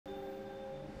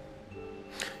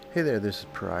Hey there, this is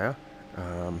Pariah,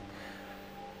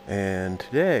 and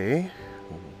today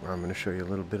I'm going to show you a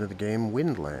little bit of the game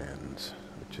Windlands,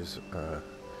 which is a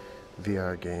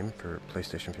VR game for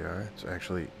PlayStation VR. It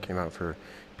actually came out for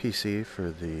PC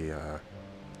for the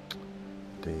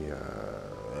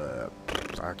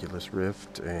Oculus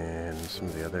Rift and some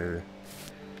of the other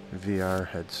VR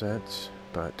headsets,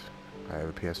 but I have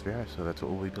a PSVR, so that's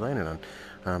what we'll be playing it on.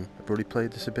 I've already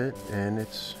played this a bit, and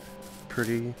it's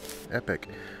pretty epic.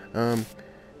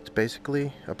 It's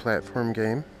basically a platform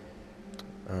game.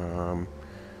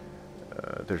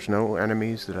 There's no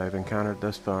enemies that I've encountered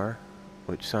thus far,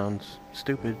 which sounds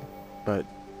stupid, but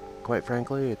quite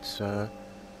frankly, it's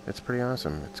pretty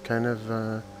awesome. It's kind of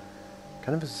a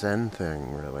Zen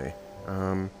thing, really.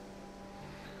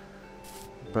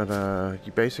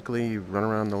 You basically run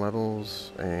around the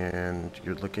levels, and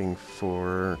you're looking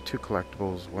for two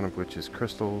collectibles, one of which is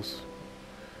crystals.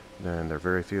 Then there are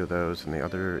very few of those, and the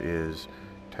other is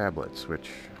tablets,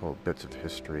 which hold bits of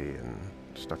history and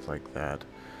stuff like that.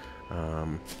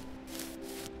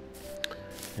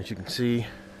 As you can see,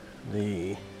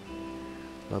 the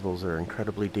levels are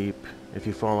incredibly deep. If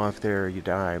you fall off there, you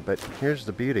die. But here's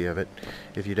the beauty of it.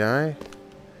 If you die,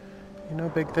 no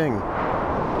big thing. You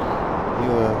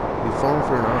fall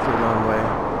for an awfully long way.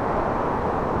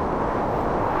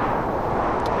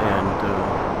 And,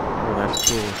 well, that's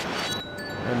cool.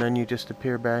 And then you just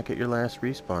appear back at your last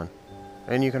respawn.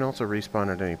 And you can also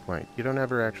respawn at any point. You don't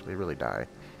ever actually really die.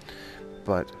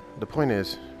 But the point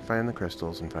is, find the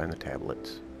crystals and find the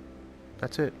tablets.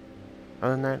 That's it.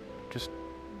 Other than that, just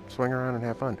swing around and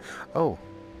have fun. Oh,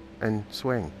 and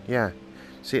swing. Yeah.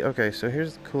 See, okay, so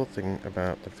here's the cool thing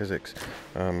about the physics.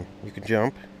 You can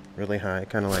jump really high,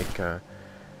 kind of like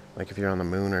if you're on the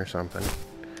moon or something.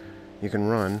 You can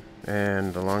run,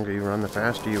 and the longer you run, the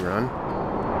faster you run.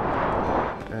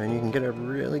 And you can get a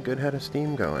really good head of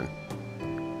steam going.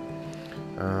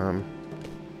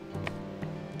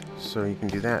 So you can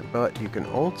do that, but you can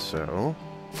also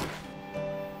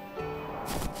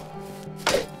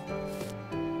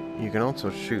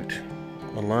shoot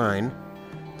a line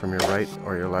from your right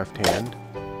or your left hand,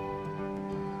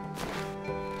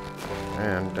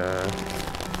 and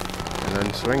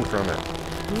then swing from it.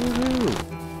 Woohoo!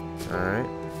 All right.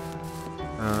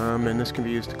 And this can be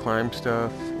used to climb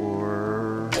stuff,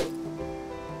 or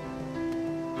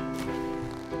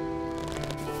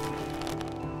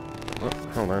oh,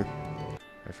 hold on.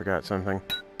 I forgot something.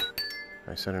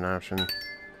 I said an option,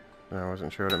 and I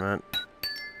wasn't sure what it meant.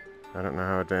 I don't know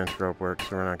how advanced rope works,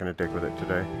 so we're not going to dig with it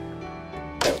today.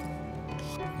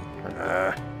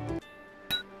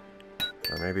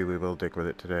 Or maybe we will dig with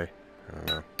it today. I don't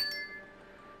know.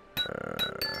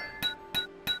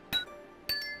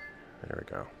 There we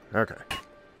go. Okay.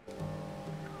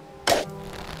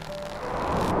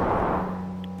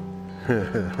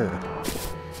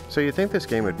 So you'd think this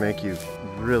game would make you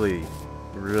really,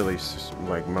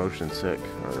 like, motion sick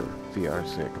or VR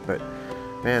sick, but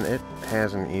man, it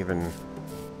hasn't even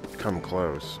come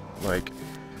close. Like,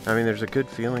 I mean, there's a good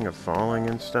feeling of falling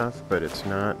and stuff, but it's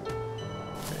never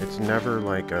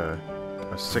like a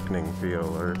sickening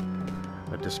feel or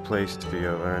a displaced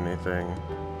feel or anything.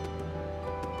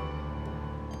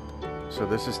 So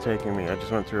this is taking me, I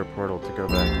just went through a portal to go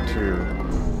back to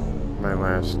my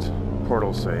last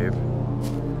portal save.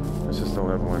 This is the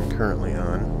level I'm currently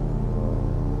on.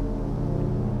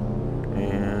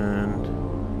 And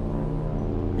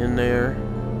in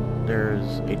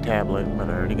there's a tablet, but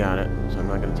I already got it, so I'm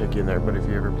not going to take you in there. But if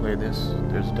you ever play this,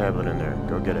 there's a tablet in there.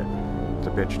 Go get it. It's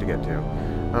a bitch to get to.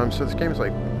 So this game is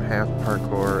like half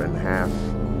parkour and half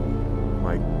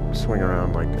like swing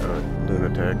around like a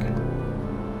lunatic.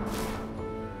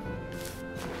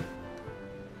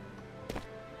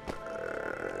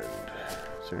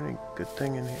 Is there any good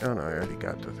thing in here? Oh no, I already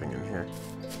got the thing in here.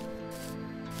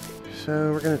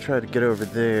 So we're going to try to get over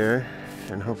there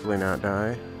and hopefully not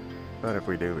die. But if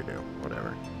we do, we do.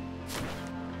 Whatever.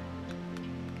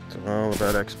 It's all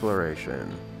about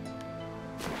exploration.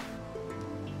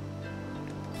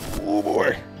 Oh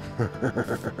boy! Let's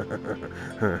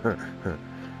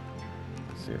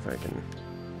see if I can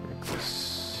make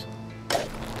this.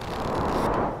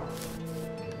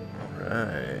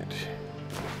 Alright.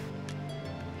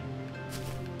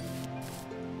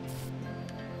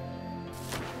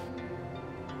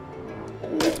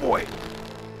 Oh boy!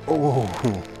 Oh!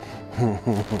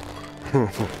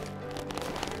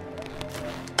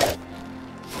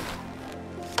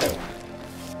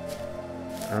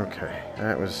 Okay,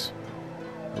 that was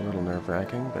a little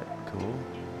nerve-wracking, but cool.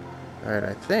 Alright,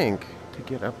 I think to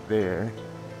get up there,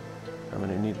 I'm going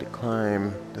to need to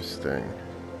climb this thing.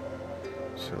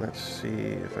 So let's see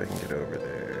if I can get over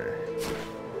there.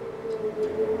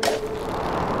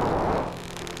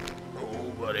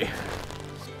 Oh, buddy.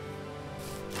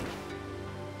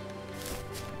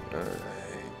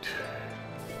 Alright.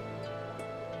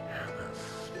 How the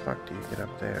fuck do you get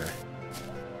up there?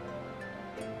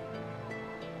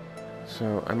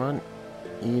 So I'm on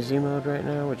easy mode right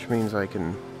now, which means I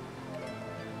can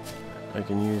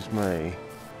use my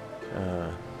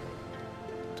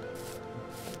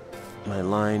my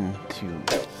line to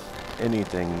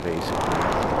anything basically.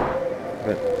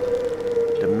 But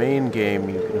the main game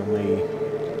you can only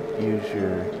use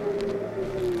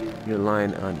your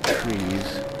line on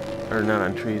trees, or not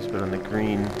on trees, but on the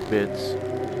green bits.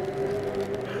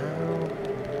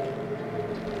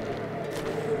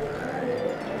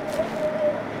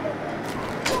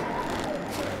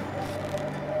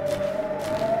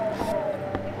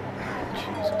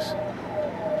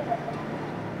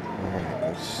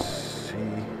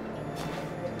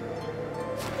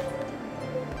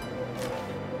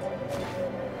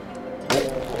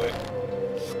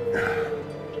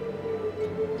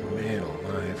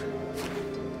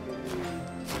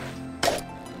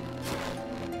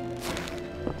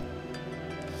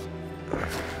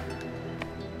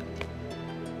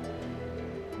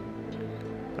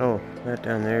 Oh, that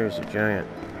down there is a giant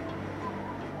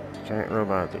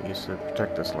robot that used to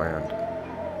protect this land.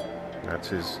 That's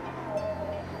his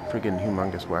friggin'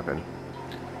 humongous weapon.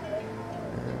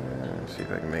 Let's see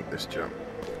if I can make this jump.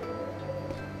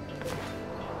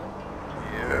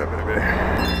 Yeah, baby.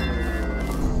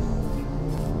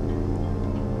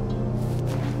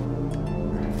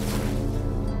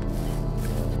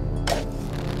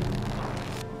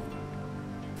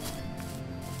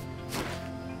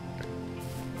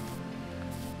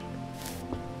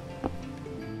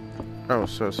 Oh,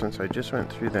 so since I just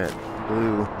went through that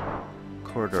blue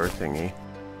corridor thingy,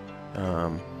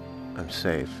 I'm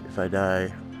safe. If I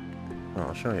die, well,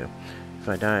 I'll show you. If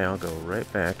I die, I'll go right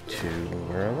back to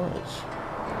where I was.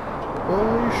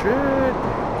 Holy shit!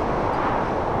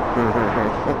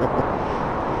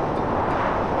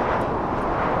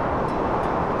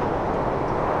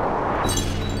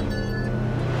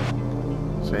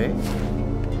 See?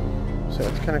 So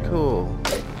it's kind of cool.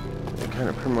 It kind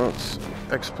of promotes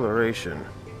exploration,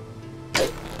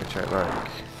 which I like.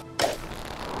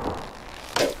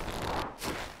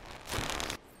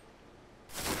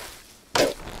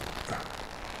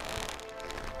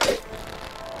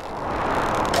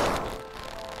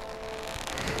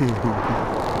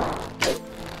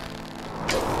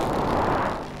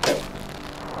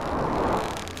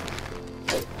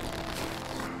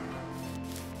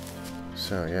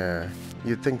 So yeah,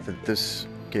 you'd think that this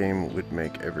game would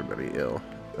make everybody ill,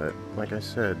 but like I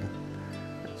said,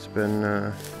 it's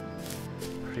been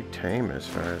pretty tame as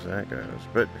far as that goes.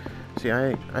 But see,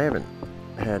 I haven't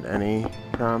had any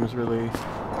problems really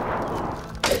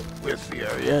with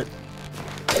VR yet.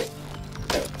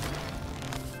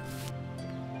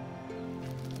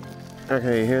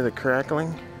 Okay, you hear the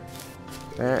crackling?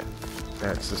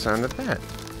 That's the sound of that.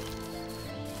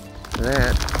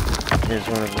 That is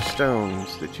one of the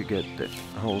stones that you get that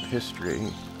hold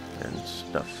history and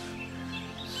stuff.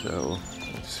 So,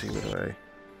 let's see, what do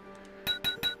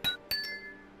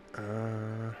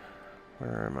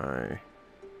where am I?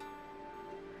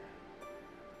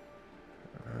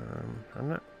 I'm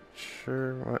not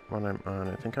sure what one I'm on.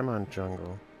 I think I'm on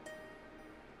Jungle.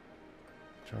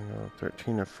 Jungle,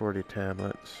 13 of 40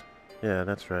 tablets. Yeah,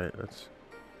 that's right. That's...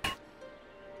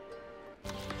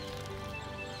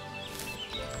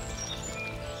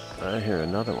 I hear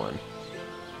another one.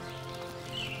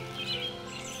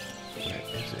 Where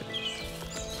is it?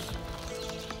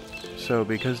 So,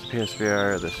 because the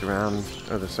PSVR, the surround,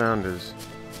 or the sound is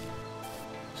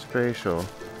spatial,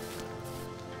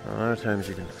 a lot of times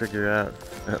you can figure out...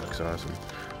 That looks awesome.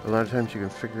 A lot of times you can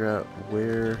figure out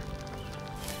where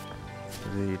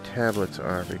the tablets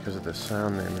are because of the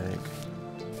sound they make.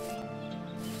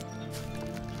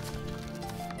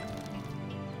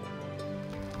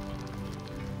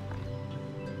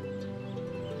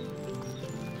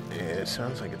 Yeah, it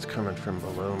sounds like it's coming from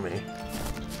below me.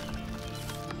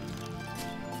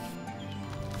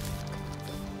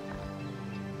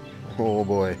 Oh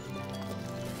boy.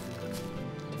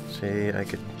 See, I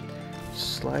could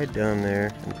slide down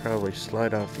there and probably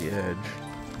slide off the edge.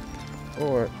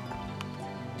 Or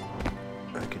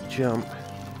I could jump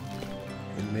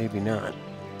and maybe not.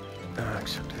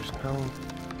 Except there's no...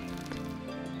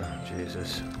 Oh,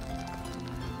 Jesus.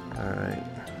 Alright.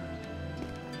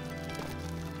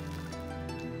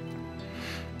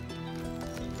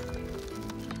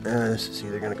 This is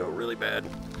either gonna go really bad.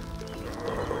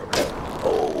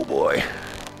 Oh boy.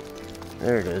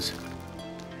 There it is.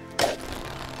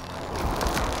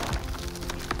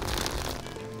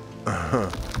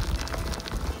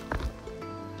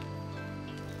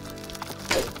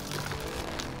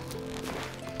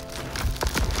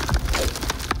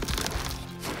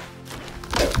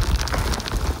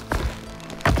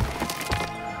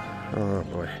 Oh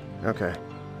boy. Okay.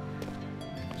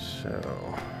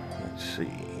 So, let's see.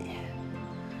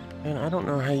 And I don't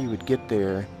know how you would get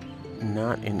there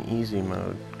not in easy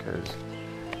mode, because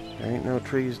there ain't no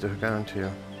trees to hook onto.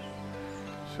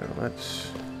 So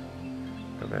let's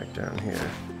go back down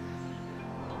here.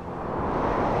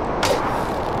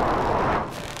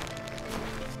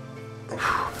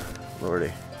 Oof,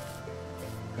 Lordy.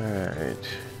 Alright.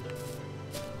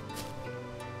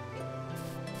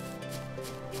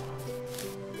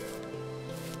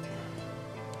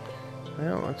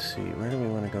 Well, let's see. Where do we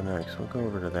want to go next? We'll go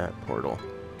over to that portal.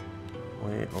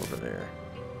 Way over there.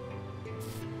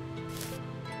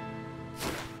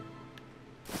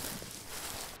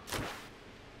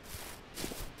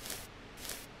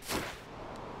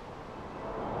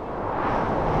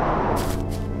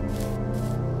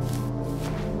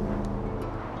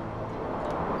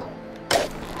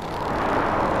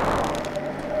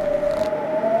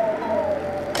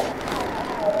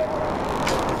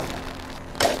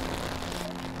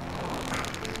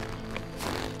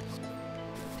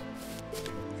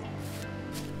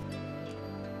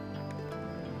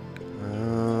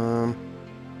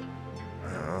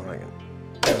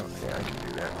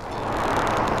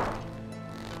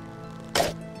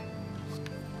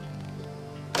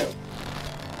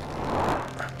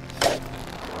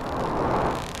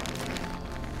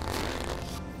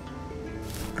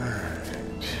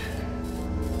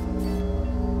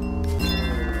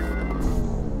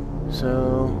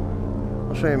 So,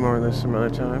 I'll show you more of this some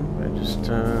other time. I just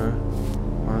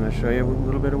wanted to show you a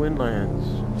little bit of Windlands.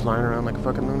 Flying around like a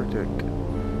fucking lunatic.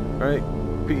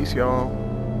 Alright, peace y'all.